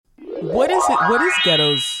What is it? What is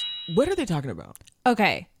Ghetto's? What are they talking about?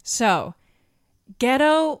 Okay, so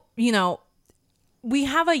Ghetto, we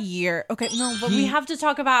have a year. Okay, no, but we have to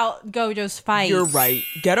talk about Gojo's fight. You're right.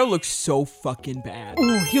 Ghetto looks so fucking bad.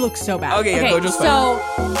 Ooh, he looks so bad. Okay, yeah, Gojo's fight. So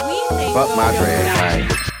we think Fuck my Gojo dread.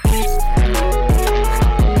 died.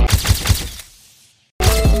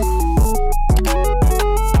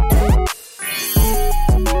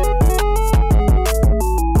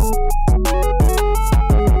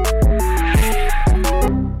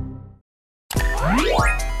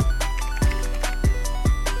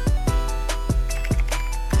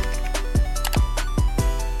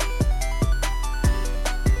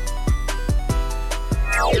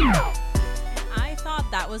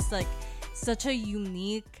 Was like such a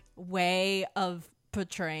unique way of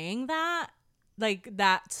portraying that, like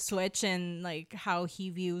that switch and like how he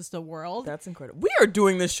views the world. That's incredible. We are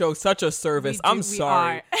doing this show such a service. I'm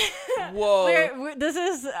sorry. Whoa. This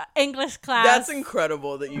is English class. That's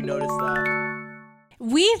incredible that you noticed that.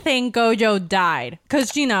 We think Gojo died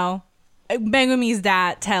because Megumi's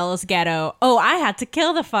dad tells Ghetto, "Oh, I had to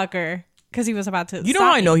kill the fucker because he was about to." You know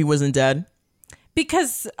how I know he wasn't dead?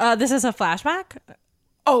 Because this is a flashback.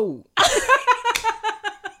 Oh.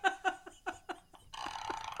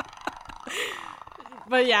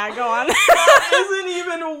 But yeah, go on. That isn't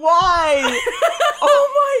even why.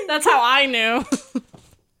 Oh my. That's how I knew.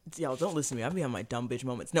 Y'all, don't listen to me. I'll be on my dumb bitch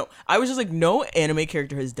moments. No, I was just like, no anime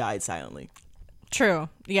character has died silently. True.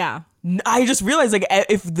 Yeah. I just realized, like,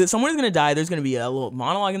 if someone's going to die, there's going to be a little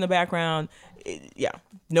monologue in the background. Yeah.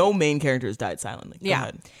 No main character has died silently. Go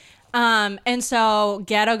ahead. And so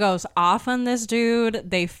Ghetto goes off on this dude.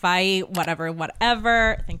 They fight,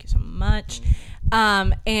 whatever. Thank you so much.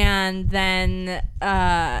 And then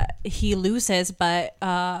he loses, but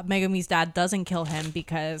Megumi's dad doesn't kill him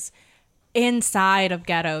because inside of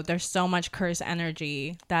Ghetto, there's so much curse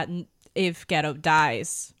energy that if Ghetto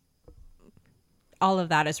dies, all of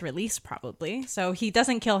that is released probably. So he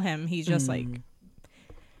doesn't kill him. He just like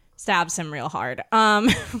stabs him real hard.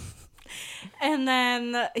 And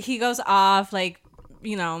then he goes off,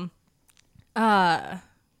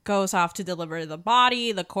 goes off to deliver the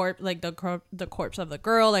body, the corpse, like the corpse of the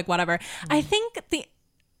girl, like whatever. I think the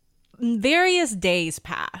various days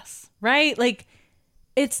pass, right? Like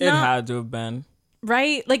it had to have been.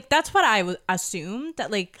 Right? Like that's what I assumed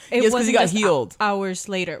that like it was because he got healed hours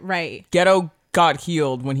later, right? Ghetto got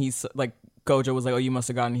healed when he's like Gojo was like, "Oh, you must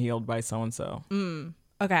have gotten healed by so and so."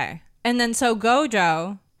 Okay, and then so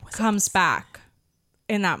Gojo comes back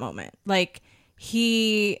in that moment. Like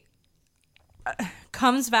he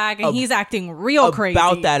comes back and he's acting real crazy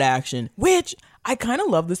about that action, which I kind of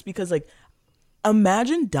love this because like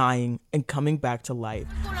imagine dying and coming back to life.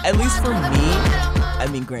 At least for me, I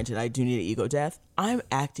mean, granted, I do need an ego death. I'm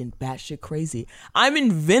acting batshit crazy. I'm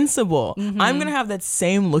invincible. I'm gonna have that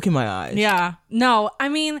same look in my eyes. Yeah. No, I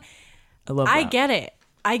mean, I love that.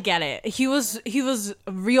 I get it. He was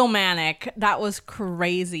real manic. That was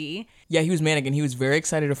crazy. Yeah, he was manic and he was very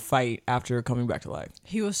excited to fight after coming back to life.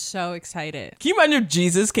 He was so excited. Can you imagine if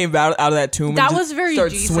Jesus came out of that tomb that and was very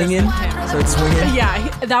started Jesus swinging? Yeah,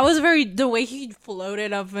 that was the way he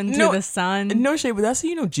floated up into the sun. No shade, but that's how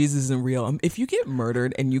you know Jesus isn't real. If you get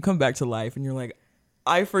murdered and you come back to life and you're like,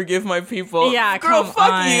 I forgive my people. Yeah, girl, come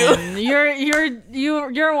fuck on. you.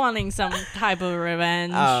 You're wanting some type of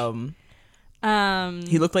revenge.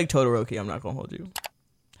 He looked like Todoroki. I'm not gonna hold you.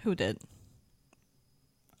 Who did?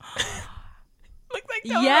 Looked like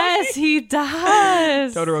Todoroki. Yes, he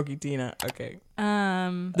does. Todoroki Tina. Okay.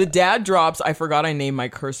 The dad drops. I forgot I named my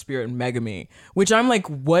cursed spirit Megami, which I'm like,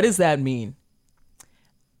 what does that mean?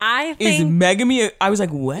 I think is Megami. I was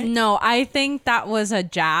like, what? No, I think that was a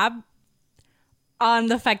jab on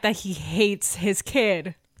the fact that he hates his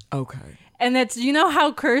kid. Okay. And it's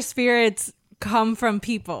how cursed spirits come from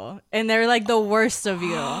people and they're like the worst of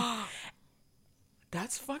you.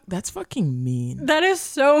 That's fucking mean. That is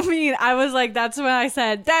so mean. I was like, that's when I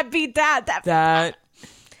said that beat that.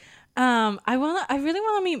 I really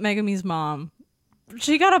want to meet Megumi's mom.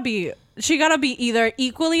 She gotta be either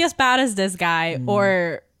equally as bad as this guy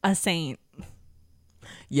or a saint.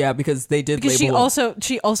 Yeah, because they did because label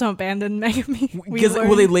she also abandoned Megumi. Because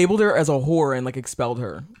they labeled her as a whore and like expelled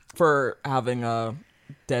her for having a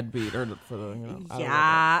deadbeat or for the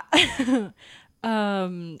yeah.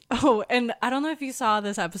 Oh, and I don't know if you saw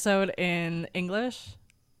this episode in English,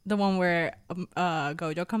 the one where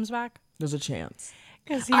Gojo comes back. There's a chance.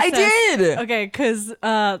 I did. Okay, because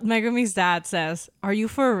Megumi's dad says, "Are you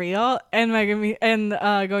for real?" And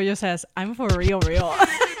Gojo says, "I'm for real, real."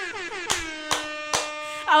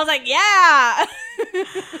 I was like, "Yeah."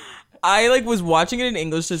 I like was watching it in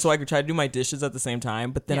English so I could try to do my dishes at the same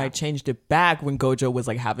time, but then I changed it back when Gojo was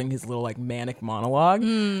like having his little like manic monologue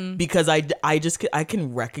because I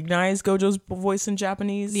can recognize Gojo's voice in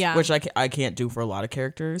Japanese, which I can't do for a lot of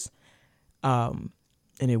characters. And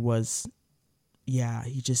it was,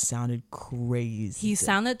 he just sounded crazy. He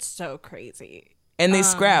sounded so crazy. And they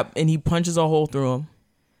scrap, and he punches a hole through him.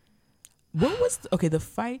 What was the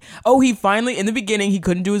fight? Oh, he finally in the beginning he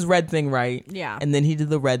couldn't do his red thing right. Yeah. And then he did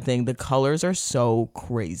the red thing. The colors are so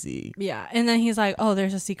crazy. Yeah. And then he's like, oh,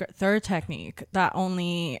 there's a secret third technique that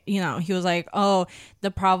only, he was like, oh, the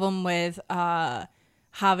problem with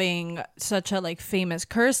having such a like famous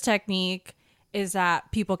curse technique is that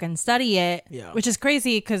people can study it, which is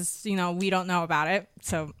crazy because, we don't know about it.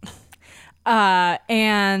 So,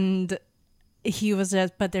 and he was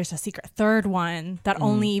just, but there's a secret third one that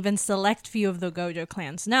only even select few of the Gojo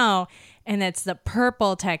clans know, and it's the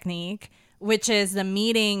purple technique, which is the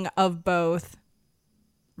meeting of both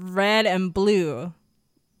red and blue.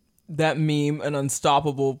 That meme, an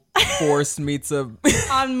unstoppable force meets a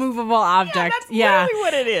unmovable object. Yeah, that's literally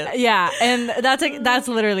what it is. Yeah, and that's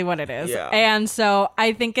literally what it is. Yeah. And so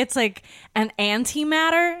I think it's like an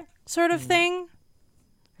antimatter sort of thing.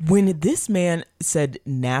 When this man said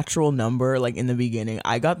natural number, like in the beginning,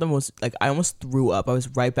 I got the most, like I almost threw up. I was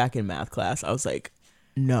right back in math class. I was like,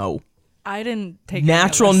 no. I didn't take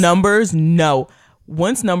natural numbers. No.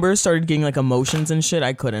 Once numbers started getting like emotions and shit,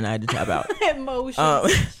 I couldn't. I had to tab out. Emotions and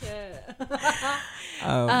shit.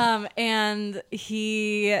 And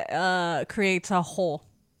he creates a hole.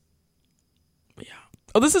 Yeah.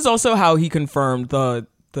 Oh, this is also how he confirmed the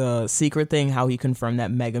secret thing, how he confirmed that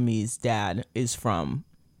Megami's dad is from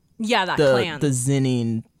that clan. The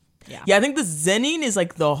Zenin. Yeah, I think the Zenin is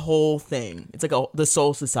like the whole thing. It's like the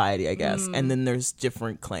Soul Society, I guess. And then there's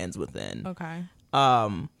different clans within. Okay.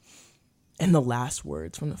 And the last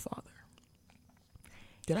words from the father.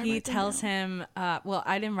 He tells him, well,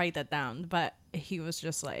 I didn't write that down, but he was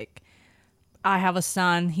just like, I have a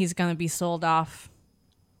son. He's going to be sold off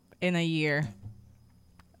in a year.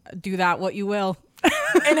 Do that what you will.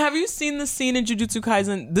 And have you seen the scene in Jujutsu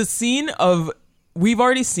Kaisen? The scene of, we've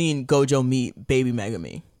already seen Gojo meet baby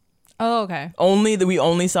Megami. Oh, okay. We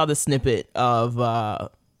only saw the snippet of,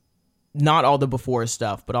 not all the before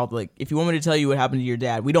stuff, but all the, like, if you want me to tell you what happened to your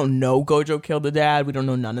dad, we don't know Gojo killed the dad. We don't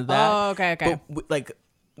know none of that. Oh, okay. But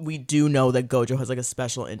we do know that Gojo has like a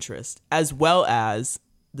special interest, as well as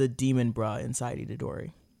the demon bruh inside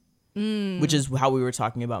Itadori, which is how we were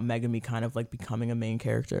talking about Megami kind of like becoming a main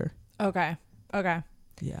character. Okay. Yeah.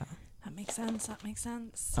 That makes sense.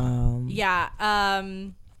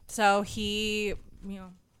 So he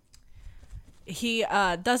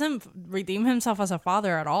doesn't redeem himself as a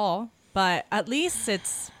father at all, but at least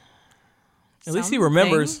it's at least he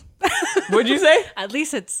remembers. What'd you say? At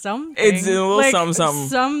least it's something. It's a little like,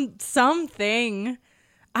 something. Something.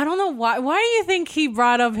 I don't know why. Why do you think he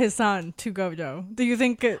brought up his son to Gojo? Do you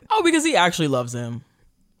think? Because he actually loves him.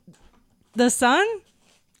 The son?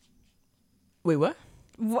 Wait, what?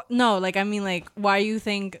 No, like I mean, like why do you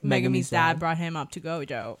think Megami's dad brought him up to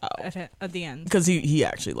Gojo at the end? Because he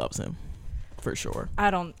actually loves him, for sure.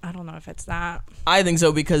 I don't know if it's that. I think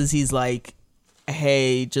so because he's like,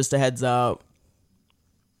 hey, just a heads up.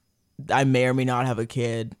 I may or may not have a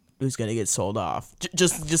kid who's gonna get sold off.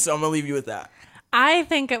 Just I'm gonna leave you with that. I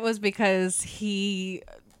think it was because he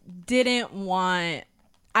didn't want.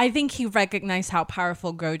 I think he recognized how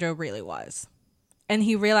powerful Gojo really was, and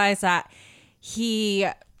he realized that he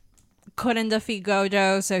couldn't defeat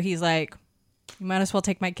Gojo, so he's like, "You might as well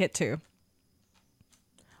take my kid too."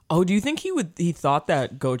 Oh, do you think he thought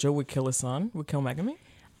that Gojo would kill his son? Would kill Megami?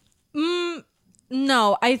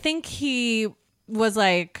 No, I think he was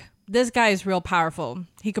like, this guy is real powerful.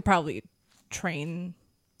 He could probably train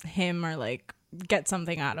him or like get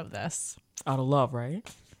something out of this. Out of love, right?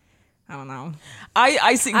 I don't know.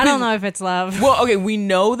 I see. I don't know if it's love. Well, okay, we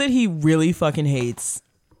know that he really fucking hates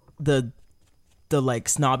the like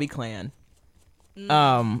snobby clan.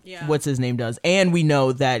 What's his name does, and we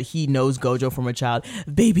know that he knows Gojo from a child.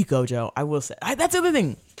 Baby Gojo, I will say that's the other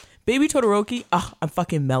thing. Baby Todoroki, I'm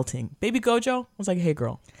fucking melting. Baby Gojo, I was like, hey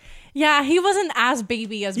girl. Yeah, he wasn't as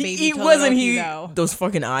baby as baby he Todoroki, wasn't he though. Those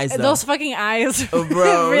fucking eyes though. Those fucking eyes. Oh,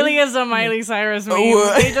 bro. It really is a Miley Cyrus meme.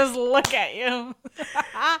 They just look at you.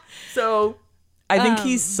 So I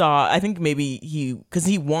think maybe because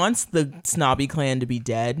he wants the snobby clan to be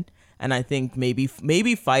dead, and I think maybe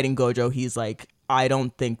fighting Gojo, he's like, I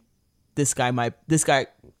don't think this guy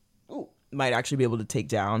might actually be able to take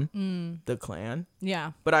down the clan.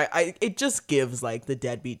 Yeah. But I it just gives like the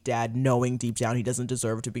deadbeat dad knowing deep down he doesn't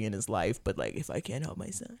deserve to be in his life, but like, if I can't help my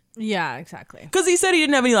son. Yeah, exactly. Because he said he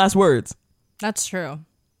didn't have any last words. That's true.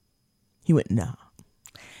 He went, nah.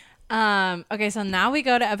 Okay, so now we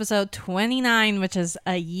go to episode 29, which is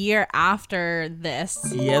a year after this.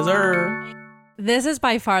 Yes, sir. This is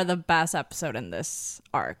by far the best episode in this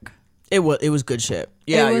arc. It was good shit.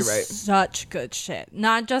 Yeah, it was you're right. Such good shit.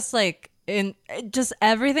 Not just like just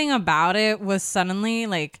everything about it was suddenly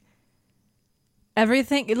like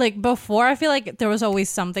everything like before. I feel like there was always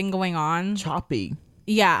something going on. Choppy.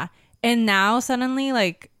 Yeah, and now suddenly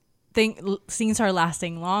like scenes are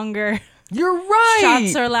lasting longer. You're right.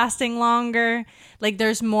 Shots are lasting longer. Like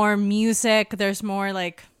there's more music. There's more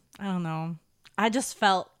like, I don't know. I just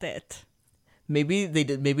felt it. Maybe they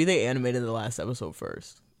did. Maybe they animated the last episode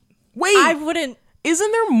first. Wait, I wouldn't.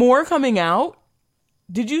 Isn't there more coming out?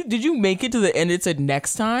 Did you make it to the end? It said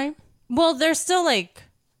next time. Well, there's still. I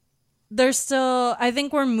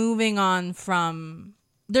think we're moving on from.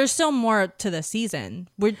 There's still more to the season.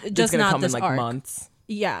 We're just gonna not come this in like arc. months.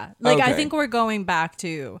 Yeah, like I Okay. think we're going back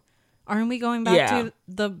to. Aren't we going back Yeah. to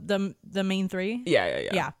the main three?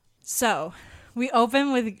 Yeah. So we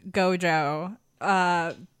open with Gojo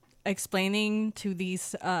explaining to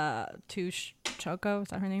these to Choco, is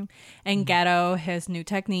that her name, and Geto his new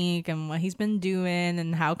technique and what he's been doing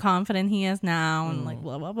and how confident he is now and like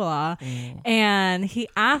blah blah blah. And he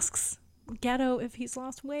asks Geto if he's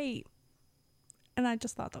lost weight, and I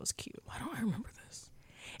just thought that was cute. Why don't I remember this?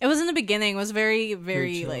 It was in the beginning. It was very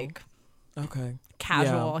chill. like Okay.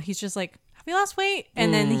 casual. Yeah. He's just like, have you lost weight?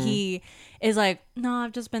 And then he is like, no,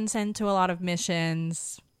 I've just been sent to a lot of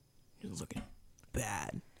missions. He was looking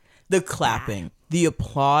bad. The clapping, the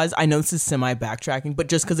applause. I know this is semi backtracking, but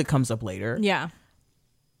just because it comes up later. Yeah.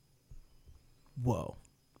 Whoa.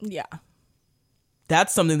 Yeah.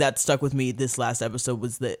 That's something that stuck with me this last episode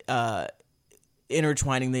was the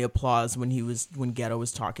intertwining the applause when Geto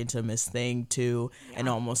was talking to Miss Thing too, and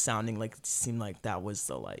almost sounding like it seemed like that was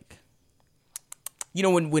the like, you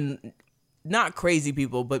know, when not crazy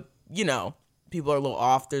people, but you know, people are a little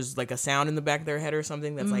off. There's like a sound in the back of their head or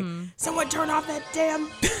something that's like, someone turn off that damn.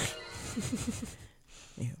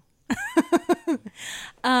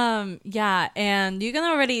 Yeah, and you can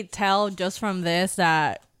already tell just from this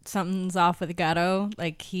that something's off with Geto.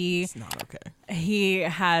 Like It's not okay. he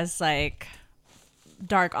has like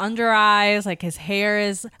dark under eyes, like his hair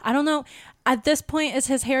is, I don't know, at this point is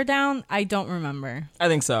his hair down? I don't remember. I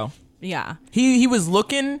think so. Yeah. He was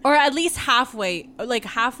looking. Or at least halfway, like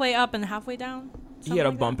halfway up and halfway down. He had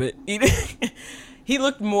to bump it. He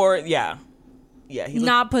looked more. Yeah. He looked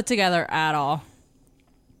Not put together at all.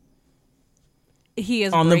 He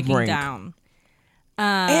is on the breaking brink. down.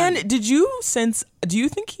 And do you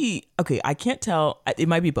think okay, I can't tell. It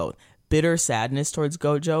might be both. Bitter sadness towards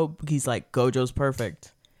Gojo. He's like, Gojo's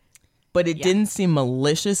perfect. But it didn't seem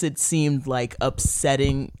malicious. It seemed like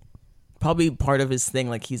upsetting. Probably part of his thing.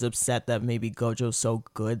 Like he's upset that maybe Gojo's so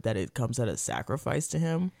good that it comes at a sacrifice to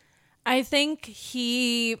him. I think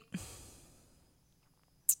he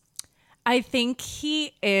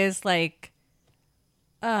is like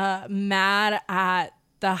mad at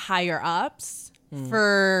the higher ups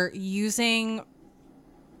for using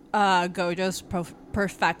Gojo's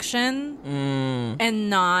perfection and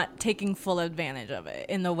not taking full advantage of it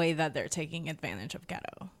in the way that they're taking advantage of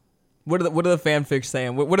Geto. What are the fanfics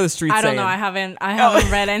saying? What are the streets saying? I don't know. I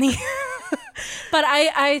haven't read any. But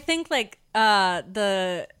I think like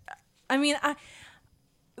Gojo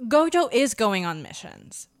is going on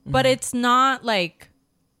missions, but it's not like,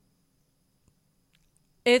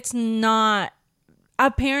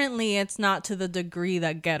 apparently it's not to the degree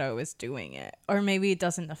that Geto is doing it, or maybe it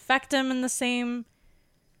doesn't affect him in the same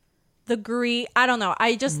degree. I don't know.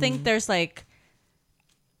 I just think there's like,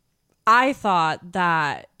 I thought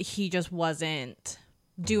that he just wasn't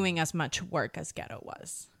doing as much work as Geto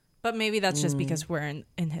was, but maybe that's just because we're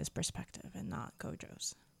in his perspective and not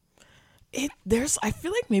Gojo's. I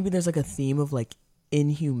feel like maybe there's like a theme of like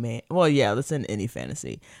inhumane. Well, yeah, that's in any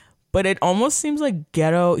fantasy, but it almost seems like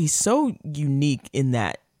Geto, he's so unique in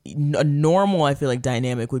that a normal, I feel like,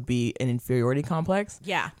 dynamic would be an inferiority complex.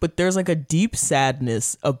 Yeah. But there's like a deep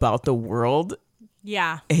sadness about the world.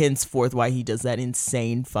 Yeah. Henceforth, why he does that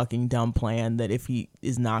insane fucking dumb plan that if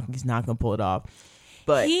he's not gonna pull it off.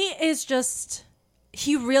 But he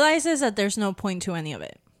realizes that there's no point to any of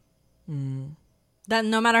it. That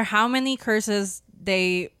no matter how many curses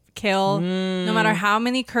they kill, no matter how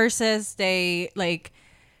many curses they like,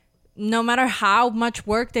 no matter how much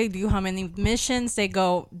work they do, how many missions they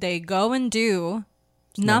go and do,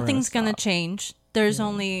 nothing's gonna change. There's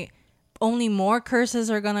only only more curses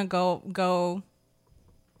are gonna go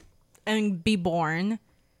and be born,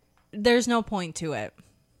 there's no point to it.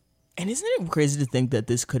 And isn't it crazy to think that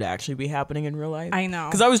this could actually be happening in real life? I know.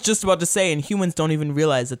 Because I was just about to say, and humans don't even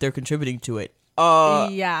realize that they're contributing to it.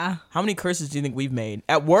 Yeah. How many curses do you think we've made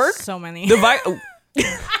at work? So many.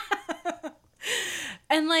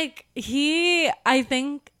 And like I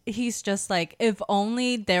think he's just like, if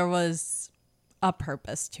only there was a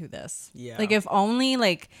purpose to this. Yeah. Like if only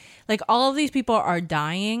like all of these people are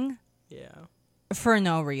dying. Yeah. For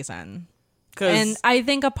no reason. And I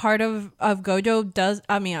think a part of Gojo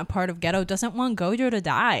a part of Geto doesn't want Gojo to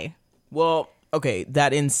die. Well, okay,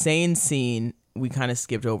 that insane scene we kind of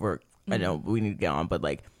skipped over. I know we need to get on, but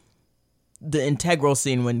like the integral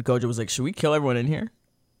scene when Gojo was like, should we kill everyone in here?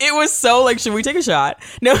 It was so like, should we take a shot?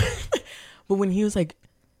 No. But when he was like,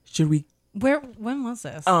 should we? When was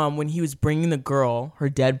this? When he was bringing the girl, her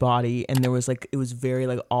dead body, and there was like, it was very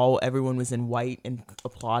like everyone was in white and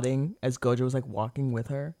applauding as Gojo was like walking with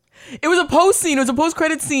her. It was a post scene. It was a post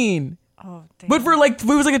credit scene. Oh, damn. But for like, it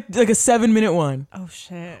was like a 7-minute one. Oh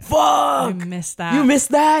shit! Fuck! I missed that. You missed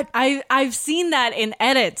that? I've seen that in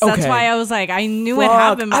edits. That's why I was like, I knew it Fuck.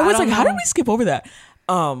 happened. But I was like, know. how did we skip over that?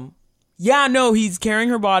 Yeah, no, he's carrying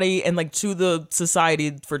her body and like to the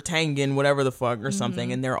society for Tengen, whatever the fuck or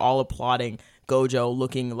something, and they're all applauding Gojo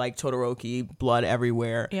looking like Todoroki, blood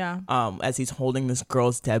everywhere. Yeah. As he's holding this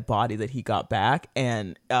girl's dead body that he got back,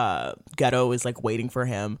 and Geto is like waiting for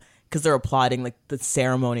him because they're applauding like the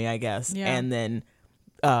ceremony, I guess. Yeah. And then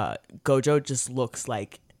Gojo just looks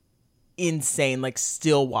like insane, like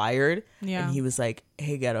still wired. Yeah. And he was like,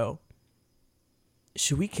 "Hey, Geto,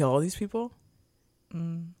 should we kill all these people?"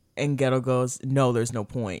 And Geto goes, "No, there's no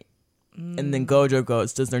point." And then Gojo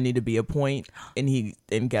goes, "Does there need to be a point?" And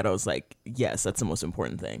Geto's like, "Yes, that's the most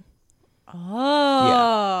important thing." Oh.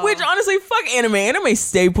 Yeah. Which honestly, fuck anime. Anime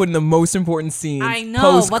stay putting the most important scenes. I know.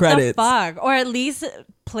 Post What credits. the fuck? Or at least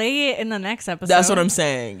play it in the next episode. That's what I'm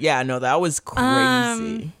saying. Yeah, no, that was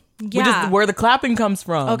crazy. Which is where the clapping comes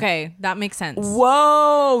from. Okay, that makes sense.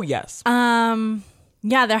 Whoa, yes.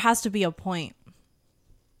 Yeah, there has to be a point.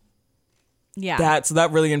 Yeah. So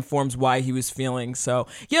that really informs why he was feeling so.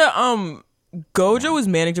 Yeah, Gojo is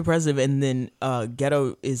manic depressive, and then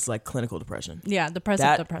Geto is like clinical depression. Yeah,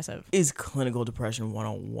 depressive. Is clinical depression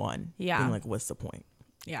 101. Yeah. And like, what's the point?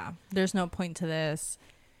 Yeah, there's no point to this.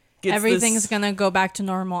 Everything's gonna go back to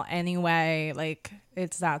normal anyway. Like,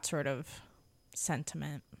 it's that sort of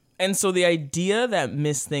sentiment. And so the idea that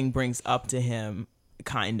Miss Thing brings up to him,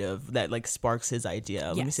 kind of, that like sparks his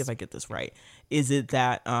idea. Let me see if I get this right. Is it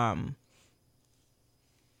that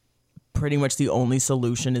pretty much the only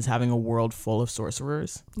solution is having a world full of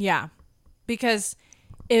sorcerers? Yeah, because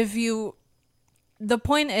the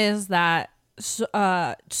point is that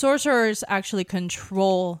sorcerers actually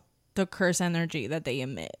control the curse energy that they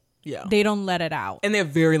emit. Yeah, they don't let it out, and they have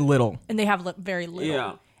very little. Very little.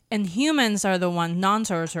 Yeah, and humans are the ones.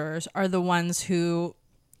 Non-sorcerers are the ones who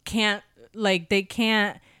can't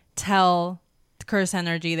tell the curse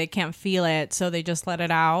energy. They can't feel it, so they just let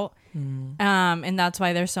it out. And that's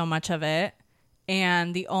why there's so much of it.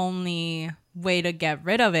 And the only way to get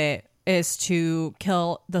rid of it is to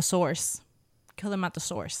kill the source. Kill them at the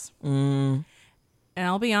source. And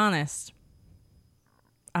I'll be honest.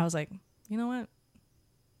 I was like, you know what?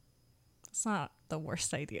 It's not the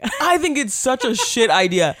worst idea. I think it's such a shit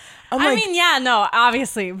idea. I mean, yeah, no,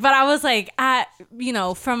 obviously. But I was like,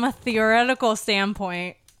 from a theoretical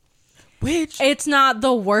standpoint, it's not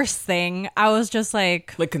the worst thing. I was just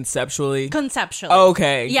like conceptually.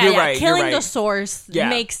 Okay. Yeah, you're right. Killing you're right. the source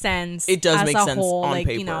makes sense. It does as make a sense whole, on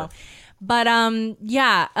paper. But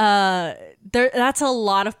that's a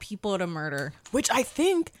lot of people to murder. Which I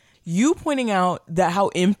think you pointing out that how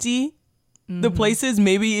empty the place is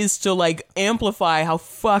maybe is to like amplify how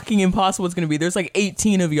fucking impossible it's gonna be. There's like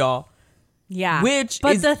 18 of y'all. Yeah.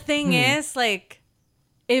 But the thing is, like,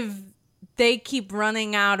 if they keep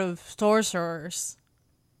running out of sorcerers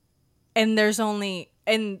and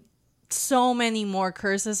so many more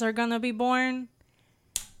curses are gonna be born,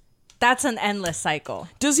 that's an endless cycle.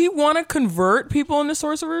 Does he want to convert people into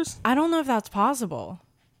sorcerers? I don't know if that's possible.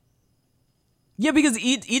 Yeah, because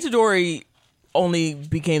Itadori only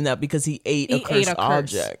became that because he ate a cursed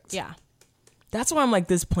object. Yeah. That's why I'm like,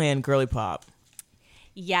 this plan girly pop.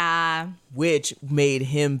 Yeah. Which made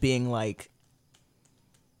him being like,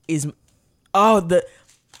 when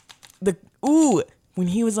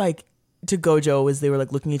he was like to Gojo as they were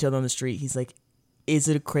like looking at each other on the street, he's like, is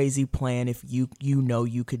it a crazy plan if you know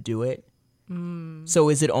you could do it? So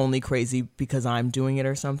is it only crazy because I'm doing it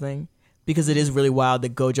or something? Because it is really wild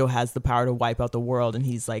that Gojo has the power to wipe out the world, and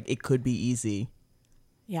he's like, it could be easy.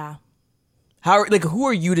 Yeah. Who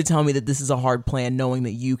are you to tell me that this is a hard plan, knowing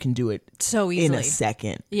that you can do it so easily in a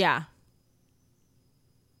second? Yeah.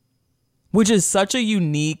 Which is such a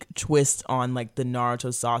unique twist on like the Naruto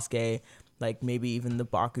Sasuke, like maybe even the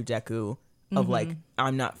Bakudeku of like,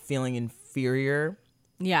 I'm not feeling inferior.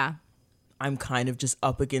 Yeah. I'm kind of just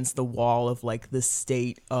up against the wall of like the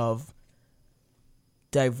state of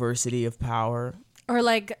diversity of power. Or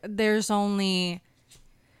like there's only,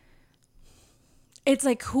 it's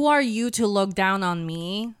like, who are you to look down on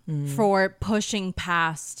me for pushing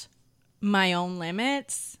past my own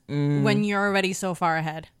limits when you're already so far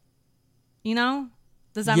ahead? You know?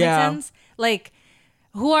 Does that make sense? Like,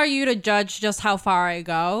 who are you to judge just how far I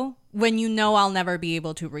go when you know I'll never be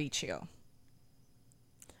able to reach you?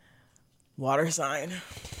 Water sign.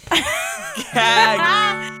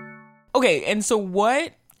 Gag. Okay, and so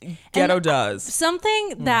what Ghetto does?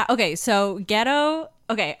 Something that, okay, so Ghetto,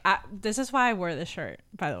 okay, this is why I wore this shirt,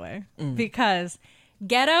 by the way, because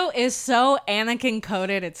Ghetto is so Anakin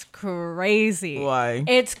coded, it's crazy. Why?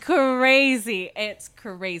 It's crazy. It's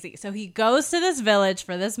crazy. So he goes to this village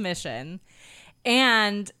for this mission,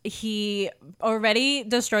 and he already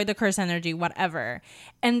destroyed the curse energy, whatever.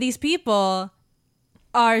 And these people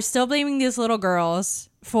are still blaming these little girls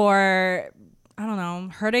for, I don't know,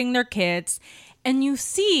 hurting their kids. And you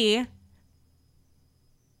see,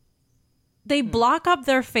 they block up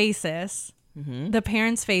their faces, the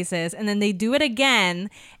parents' faces, and then they do it again.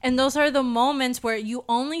 And those are the moments where you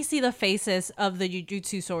only see the faces of the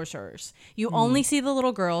Jujutsu sorcerers. You only see the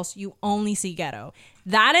little girls. You only see Ghetto.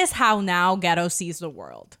 That is how now Ghetto sees the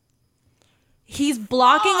world. He's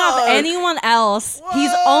blocking up anyone else. Whoa.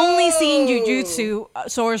 He's only seeing Jujutsu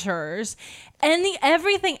sorcerers.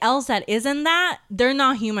 Everything else that isn't that, they're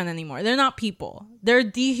not human anymore. They're not people. They're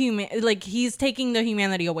dehuman. Like, he's taking their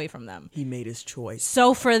humanity away from them. He made his choice.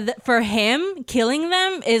 So for him, killing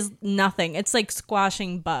them is nothing. It's like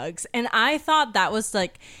squashing bugs. And I thought that was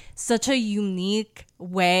like such a unique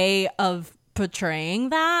way of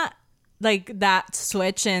portraying that. Like that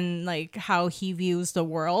switch and like how he views the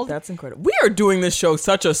world. That's incredible. We are doing this show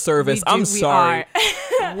such a service. I'm sorry.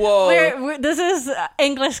 Whoa. This is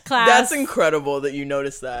English class. That's incredible that you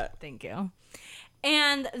noticed that. Thank you.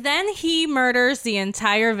 And then he murders the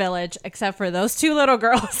entire village except for those two little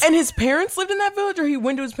girls. And his parents lived in that village, or he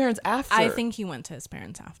went to his parents after? I think he went to his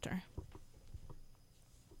parents after.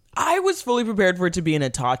 I was fully prepared for it to be an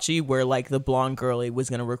Itachi where like the blonde girlie was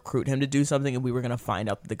going to recruit him to do something and we were going to find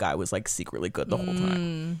out that the guy was like secretly good the whole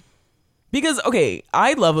time. Because, okay,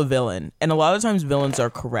 I love a villain and a lot of times villains are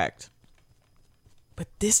correct. But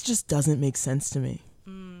this just doesn't make sense to me.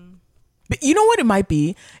 But you know what it might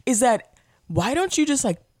be? Is that why don't you just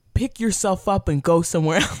like pick yourself up and go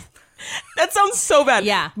somewhere else? That sounds so bad.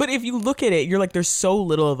 Yeah. But if you look at it, you're like, there's so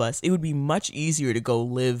little of us. It would be much easier to go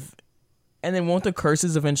live. And then won't the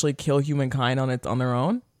curses eventually kill humankind on their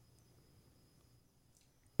own?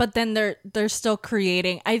 But then they're still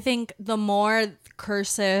creating. I think the more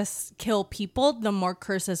curses kill people, the more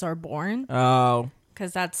curses are born. Oh.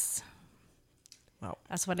 Because that's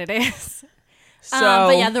what it is. So,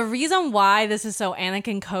 but yeah, the reason why this is so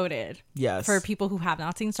Anakin coded, yes, for people who have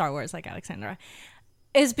not seen Star Wars like Alexandra,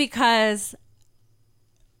 is because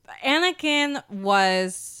Anakin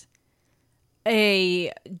was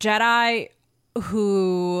a Jedi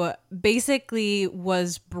who basically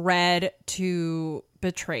was bred to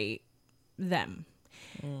betray them.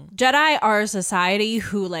 Jedi are a society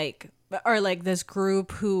who are like this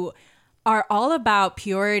group who are all about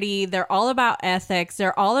purity. They're all about ethics.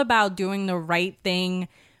 They're all about doing the right thing,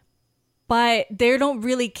 but they don't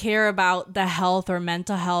really care about the health or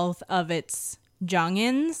mental health of its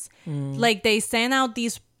Jungins. Like, they send out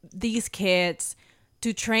these kids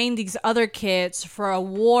to train these other kids for a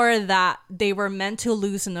war that they were meant to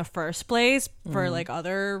lose in the first place for like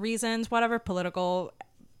other reasons, whatever, political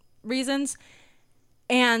reasons.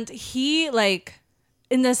 And he, like,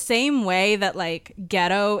 in the same way that like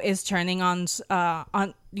Ghetto is turning on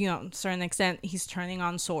certain extent, he's turning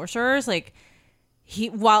on sorcerers, like he,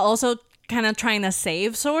 while also kind of trying to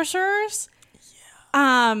save sorcerers.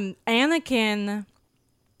 Anakin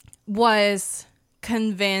was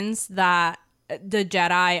convinced that the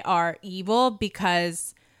Jedi are evil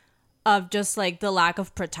because of just like the lack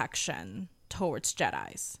of protection towards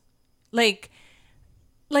Jedis. Like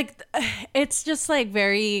it's just like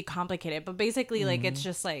very complicated, but basically like it's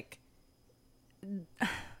just like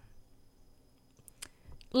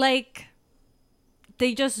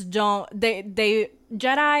they just don't, they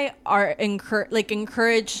Jedi are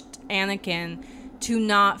encouraged Anakin to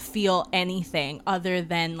not feel anything other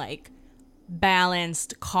than like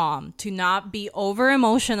balanced calm, to not be over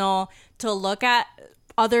emotional, to look at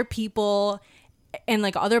other people and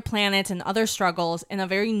like other planets and other struggles in a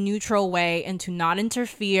very neutral way, and to not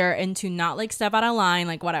interfere and to not like step out of line,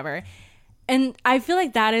 like whatever. And I feel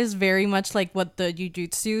like that is very much like what the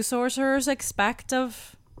jujutsu sorcerers expect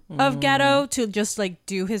of Geto, to just like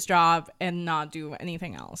do his job and not do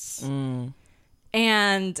anything else.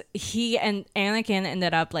 And he and Anakin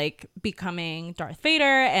ended up like becoming Darth Vader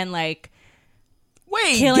and like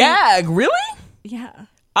Gag, really? Yeah.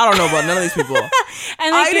 I don't know about none of these people.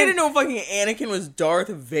 And I didn't know fucking Anakin was Darth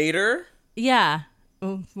Vader. Yeah.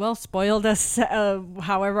 Well, spoiled us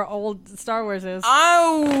however old Star Wars is.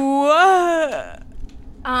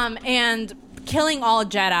 And killing all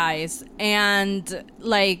Jedis and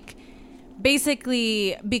like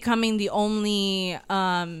basically becoming the only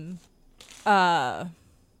I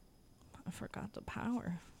forgot the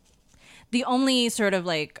power. The only sort of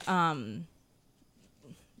like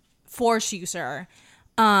force user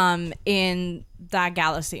in that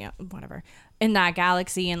galaxy, in that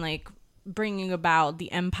galaxy, and like bringing about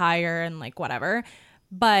the Empire and like whatever.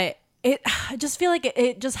 But I just feel like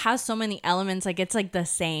it just has so many elements. Like it's like the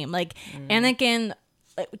same. Like Anakin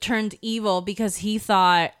turned evil because he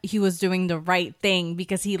thought he was doing the right thing,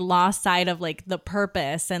 because he lost sight of like the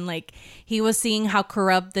purpose, and like he was seeing how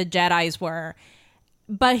corrupt the Jedis were.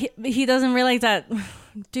 But he doesn't realize that,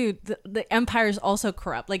 dude, the Empire is also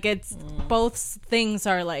corrupt. Like it's both things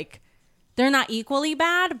are like, they're not equally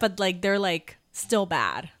bad, but like they're like still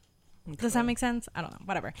bad. Okay. Does that make sense? I don't know.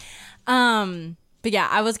 Whatever. But yeah,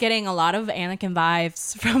 I was getting a lot of Anakin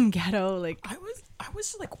vibes from Geto. Like I was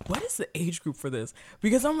just like, what is the age group for this?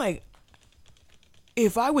 Because I'm like,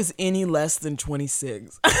 if I was any less than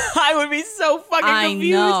 26, I would be so fucking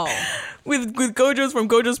confused. I know. With Gojo's, from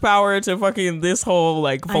Gojo's power to fucking this whole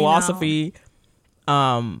like philosophy.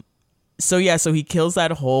 So yeah, so he kills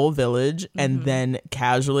that whole village and then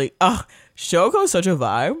casually, Shoko's such a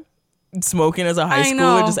vibe. Smoking as a high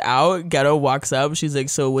schooler, just out. Geto walks up. She's like,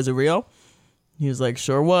 so was it real? He was like,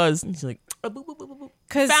 sure was. He's like,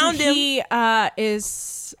 because he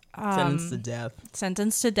is sentenced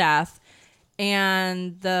to death.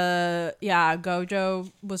 And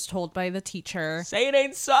Gojo was told by the teacher, say it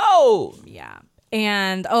ain't so. Yeah.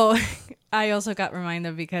 And I also got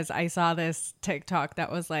reminded because I saw this TikTok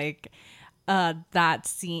that was like that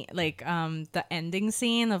scene, like the ending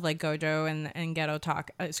scene of like Gojo and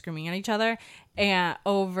Geto screaming at each other, and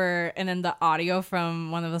then the audio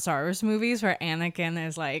from one of the Star Wars movies where Anakin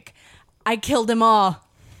is like, I killed them all,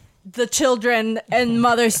 the children and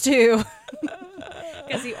mothers too.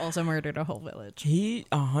 Because he also murdered a whole village. He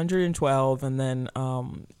 112, and then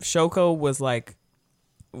Shoko was like,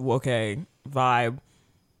 okay, vibe.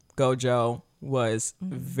 Gojo was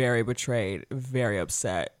very betrayed, very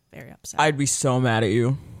upset. Very upset. I'd be so mad at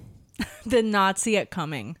you. Did not see it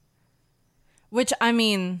coming. Which, I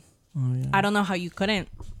mean, I don't know how you couldn't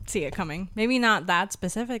see it coming. Maybe not that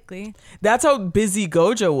specifically. That's how busy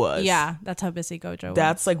Gojo was. Yeah, that's how busy Gojo was.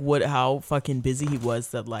 That's like how fucking busy he was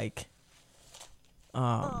that like...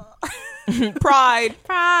 pride,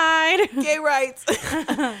 gay rights.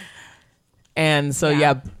 And so we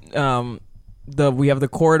have the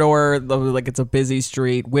corridor, like it's a busy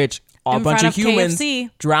street, which a bunch of humans KFC.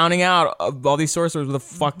 Drowning out all these sorcerers with a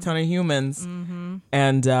fuck ton of humans.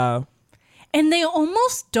 And they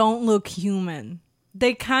almost don't look human.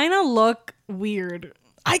 They kind of look weird.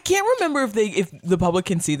 I can't remember if the public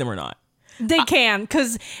can see them or not. They can,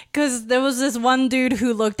 because there was this one dude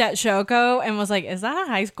who looked at Shoko and was like, is that a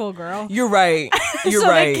high school girl? You're right. You're so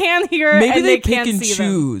right. They can hear. Maybe and they pick and see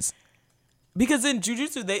choose. Them. Because in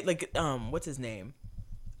Jujutsu, they like what's his name?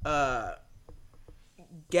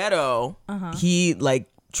 Geto. He like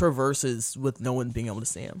traverses with no one being able to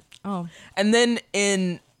see him. Oh. And then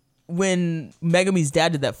when Megumi's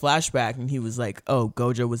dad did that flashback, and he was like, oh,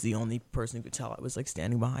 Gojo was the only person who could tell I was like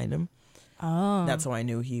standing behind him. Oh. That's how I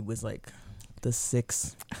knew he was like the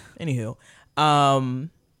sixth. Anywho.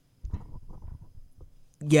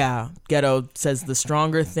 Yeah, Geto says the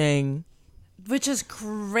stronger thing. Which is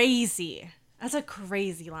crazy. That's a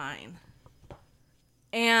crazy line.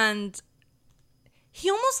 And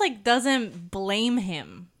he almost like doesn't blame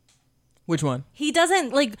him. Which one? He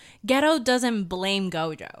doesn't, like, Geto doesn't blame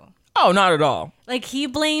Gojo. Oh, not at all. Like, he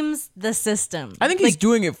blames the system. I think he's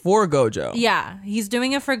doing it for Gojo. Yeah, he's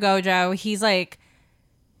doing it for Gojo. He's like,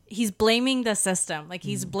 he's blaming the system. Like,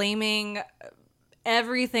 he's blaming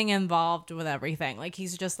everything involved with everything. Like,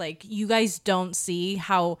 he's just like, you guys don't see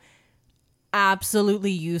how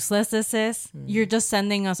absolutely useless this is. You're just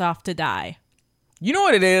sending us off to die. You know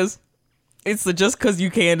what it is? It's the just because you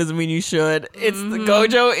can doesn't mean you should. It's the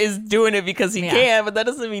Gojo is doing it because he can, but that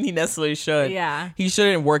doesn't mean he necessarily should. Yeah. He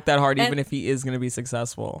shouldn't work that hard even if he is going to be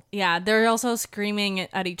successful. Yeah, they're also screaming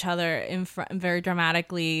at each other in front, very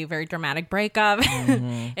dramatically, very dramatic breakup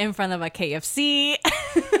in front of a KFC.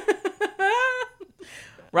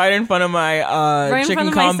 Right in front of my Right in chicken front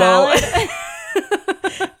of my combo.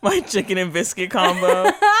 salad. My chicken and biscuit combo.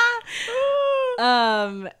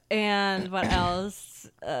 And what else?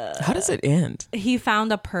 How does it end? He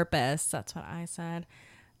found a purpose. That's what I said.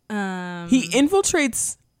 He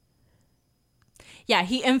infiltrates. Yeah,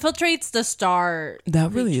 he infiltrates the star.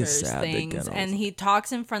 That really is creatures sad. Things, and he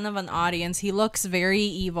talks in front of an audience. He looks very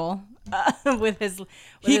evil with his.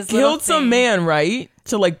 He killed some man, right?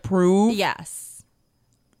 To like prove. Yes.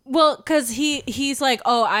 Well, because he's like,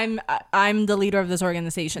 oh, I'm the leader of this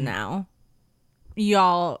organization now.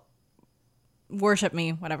 Y'all worship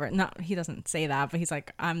me, whatever. No, he doesn't say that, but he's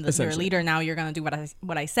like, I'm your leader now. You're gonna do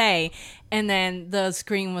what I say. And then the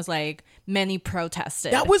screen was like, many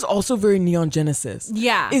protested. That was also very Neon Genesis.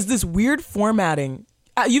 Yeah, is this weird formatting?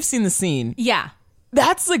 You've seen the scene. Yeah,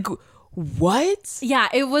 that's like what? Yeah,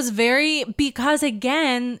 it was very, because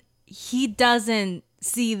again, he doesn't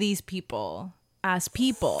see these people as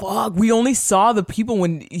people. Fuck, we only saw the people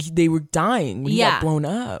when they were dying, when he got blown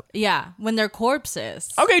up. Yeah, when they're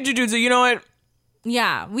corpses. Okay, Jujutsu, you know what?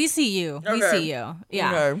 Yeah, we see you. Okay. We see you.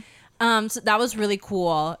 Yeah. Okay. So that was really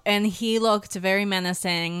cool. And he looked very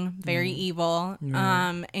menacing, very evil.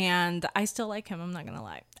 And I still like him, I'm not gonna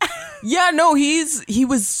lie. Yeah, no, he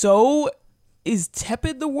was so, is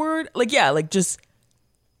tepid the word? Like, yeah, like just.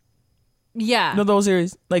 Yeah. No, those are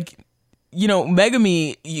like, you know,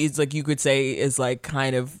 Megami is like, you could say is like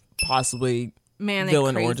kind of possibly manic,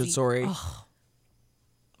 villain crazy. origin story. Oh.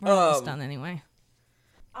 We're almost done anyway.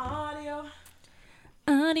 Audio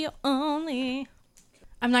only.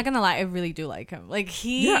 I'm not gonna lie, I really do like him. Like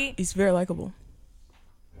he's very likable.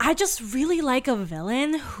 I just really like a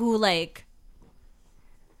villain who like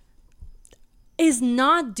is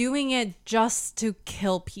not doing it just to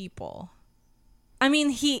kill people. I mean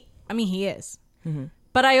he is. Mm-hmm.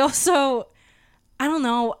 But I don't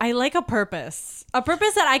know, I like a purpose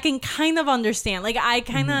that I can kind of understand. Like I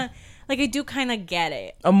kind of like I do kind of get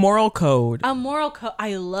it. A moral code. I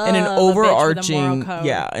love and an overarching,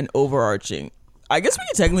 an overarching. I guess we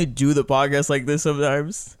can technically do the podcast like this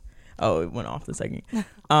sometimes. Oh, it went off the second.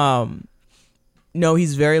 No,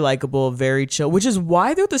 he's very likable, very chill, which is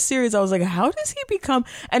why throughout the series I was like, how does he become?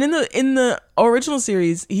 And in the original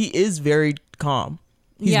series, he is very calm.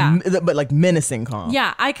 He's but like menacing calm.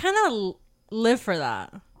 Yeah, I kind of live for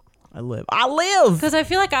that. I live because I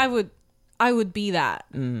feel like I would be that.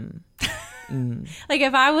 Like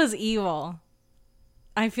if I was evil,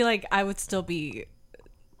 I feel like I would still be.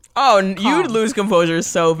 Oh, you'd lose composure.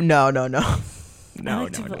 So no. Let me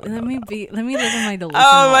live in my delusion.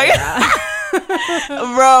 Oh my god,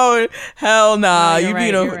 bro! Hell nah. No, you're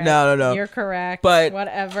right. No. You're correct. But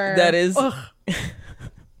whatever. That is.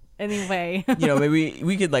 Anyway, you know, maybe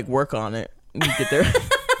we could like work on it. We could get there.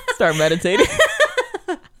 Start meditating.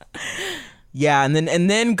 Yeah, and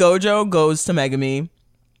then Gojo goes to Megami.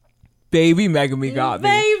 Baby Megami got me.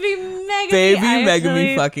 Baby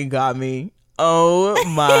Megami fucking got me. Oh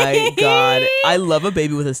my god. I love a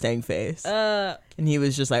baby with a stank face. And he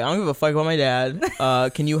was just like, I don't give a fuck about my dad.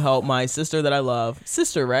 Can you help my sister that I love?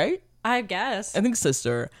 Sister, right? I guess. I think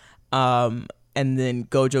sister. And then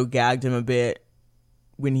Gojo gagged him a bit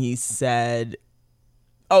when he said,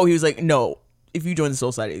 oh, he was like, no, if you join the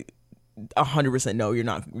Soul Society, 100% no, you're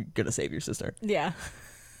not gonna save your sister. Yeah.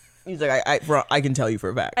 He's like, I can tell you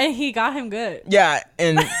for a fact. And he got him good. Yeah,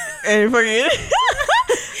 and fucking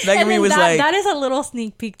Megami was like, that is a little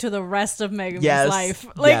sneak peek to the rest of Megami's life.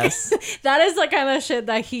 Like that is the kind of shit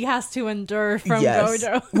that he has to endure from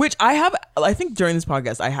Gojo. Which I think during this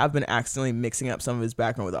podcast I have been accidentally mixing up some of his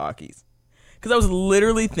background with Aki's, because I was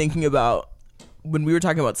literally thinking about, when we were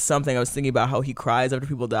talking about something, I was thinking about how he cries after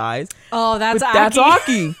people dies. Oh, that's Aki. That's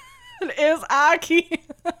Aki. It is Aki.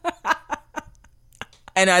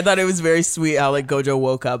 And I thought it was very sweet how like Gojo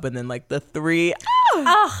woke up and then like the three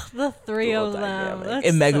the three of them.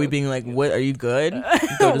 And Megami being like, what, are you good?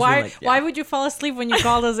 Why would you fall asleep when you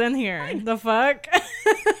called us in here? The fuck?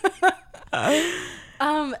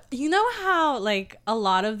 You know how like a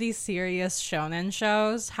lot of these serious shonen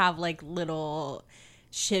shows have like little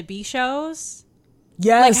chibi shows?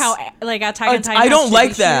 Yes. Like how like Attack on Titan. I don't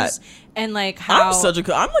like that. And like how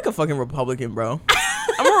I'm like a fucking Republican, bro.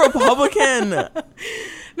 I'm a Republican.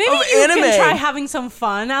 Maybe you can try having some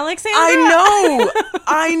fun, Alexandra.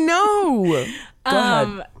 I know. Go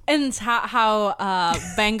ahead. And how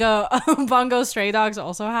Bungo Stray Dogs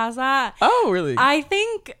also has that. Oh, really? I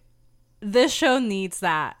think this show needs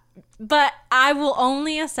that. But I will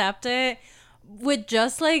only accept it with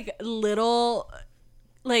just like little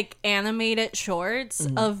like animated shorts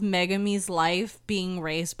of Megami's life being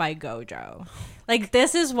raised by Gojo. Like,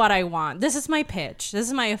 this is what I want. This is my pitch. This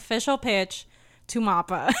is my official pitch to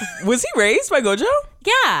Mappa. Was he raised by Gojo?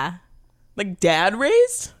 Yeah. Like, dad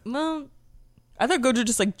raised? Well, I thought Gojo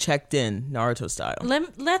just like checked in Naruto style.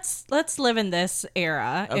 let's live in this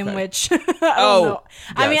era in which I don't know.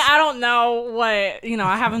 Yes. I mean, I don't know what, you know,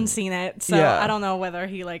 I haven't seen it, so Yeah. I don't know whether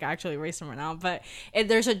he like actually raised him or not. But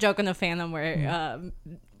there's a joke in the fandom where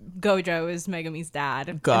Gojo is Megami's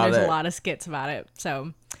dad. Got and there's it. a lot of skits about it.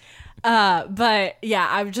 So but yeah,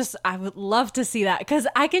 I would love to see that, because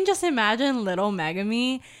I can just imagine little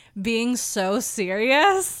Megami being so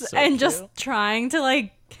serious and just trying to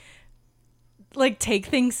like take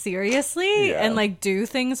things seriously and like do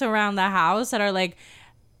things around the house that are like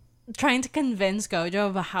trying to convince Gojo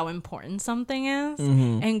of how important something is,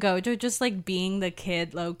 and Gojo just like being the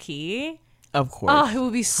kid low key. Of course. Oh, it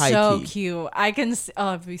would be High so key. cute. I can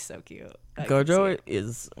it'd be so cute. Gojo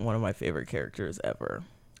is one of my favorite characters ever.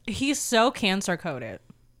 He's so cancer coded.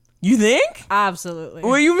 You think? Absolutely.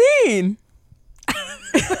 What do you mean?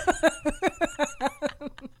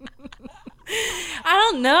 I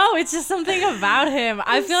don't know. It's just something about him.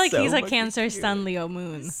 I feel like so he's a fucking Cancer cute. Sun, Leo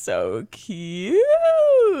Moon. So cute.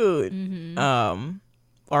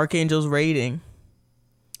 Archangel's rating.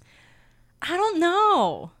 I don't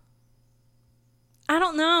know.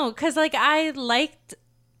 Because like I liked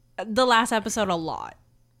the last episode a lot,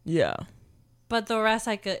 Yeah. but the rest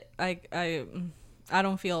I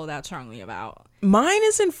don't feel that strongly about. Mine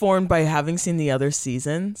is informed by having seen the other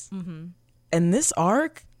seasons. And this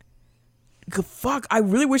arc, fuck, I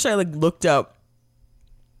really wish I like looked up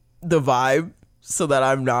the vibe so that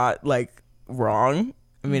I'm not like wrong.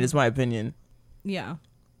 I mean, it's my opinion. Yeah.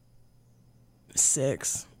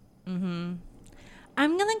 6. I'm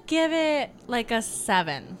gonna give it like a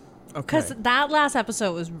 7. Okay. Because that last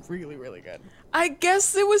episode was really, really good. I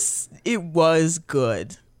guess it was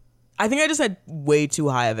good. I think I just had way too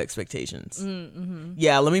high of expectations.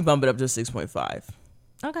 Yeah, let me bump it up to 6.5.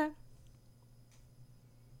 Okay.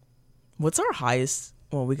 What's our highest?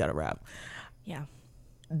 Well, we got to wrap. Yeah.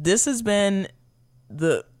 This has been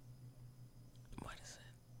what is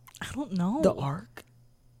it? I don't know. The arc?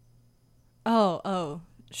 Oh.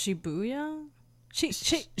 Shibuya?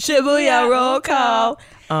 Shibuya roll call.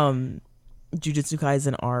 Jujutsu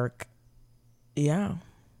Kaisen arc. Yeah.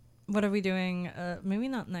 What are we doing? Maybe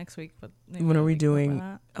not next week, but maybe When are the we week before doing,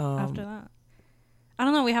 that, after that? I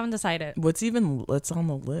don't know. We haven't decided. What's on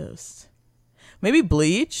the list? Maybe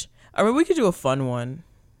Bleach? I mean, we could do a fun one.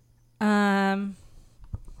 I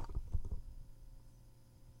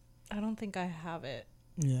don't think I have it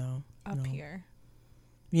Yeah. up here.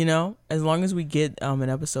 You know, as long as we get an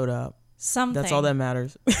episode up, Something. that's all that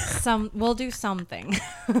matters. We'll do something.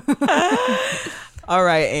 All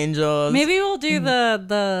right, angels. Maybe we'll do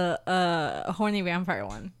the horny vampire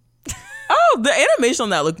one. Oh, the animation on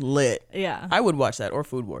that looked lit. Yeah. I would watch that, or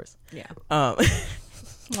Food Wars. Yeah.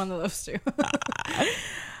 One of those two.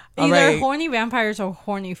 All Either right. horny vampires or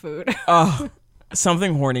horny food. Oh,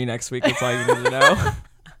 something horny next week. That's all you need to know.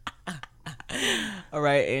 All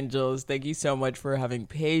right, angels. Thank you so much for having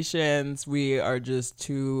patience. We are just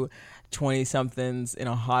two 20-somethings in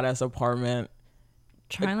a hot ass apartment,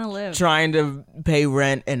 Trying to live. trying to pay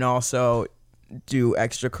rent and also do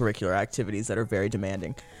extracurricular activities that are very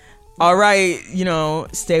demanding. All right,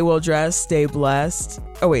 stay well dressed, stay blessed.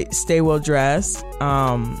 Oh wait, stay well dressed.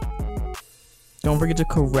 Don't forget to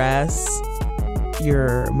caress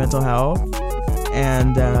your mental health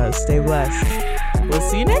and stay blessed. We'll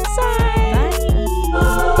see you next time.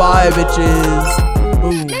 Bye, bitches.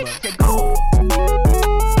 Boom.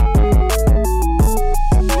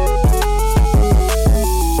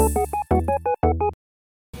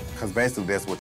 Because basically that's what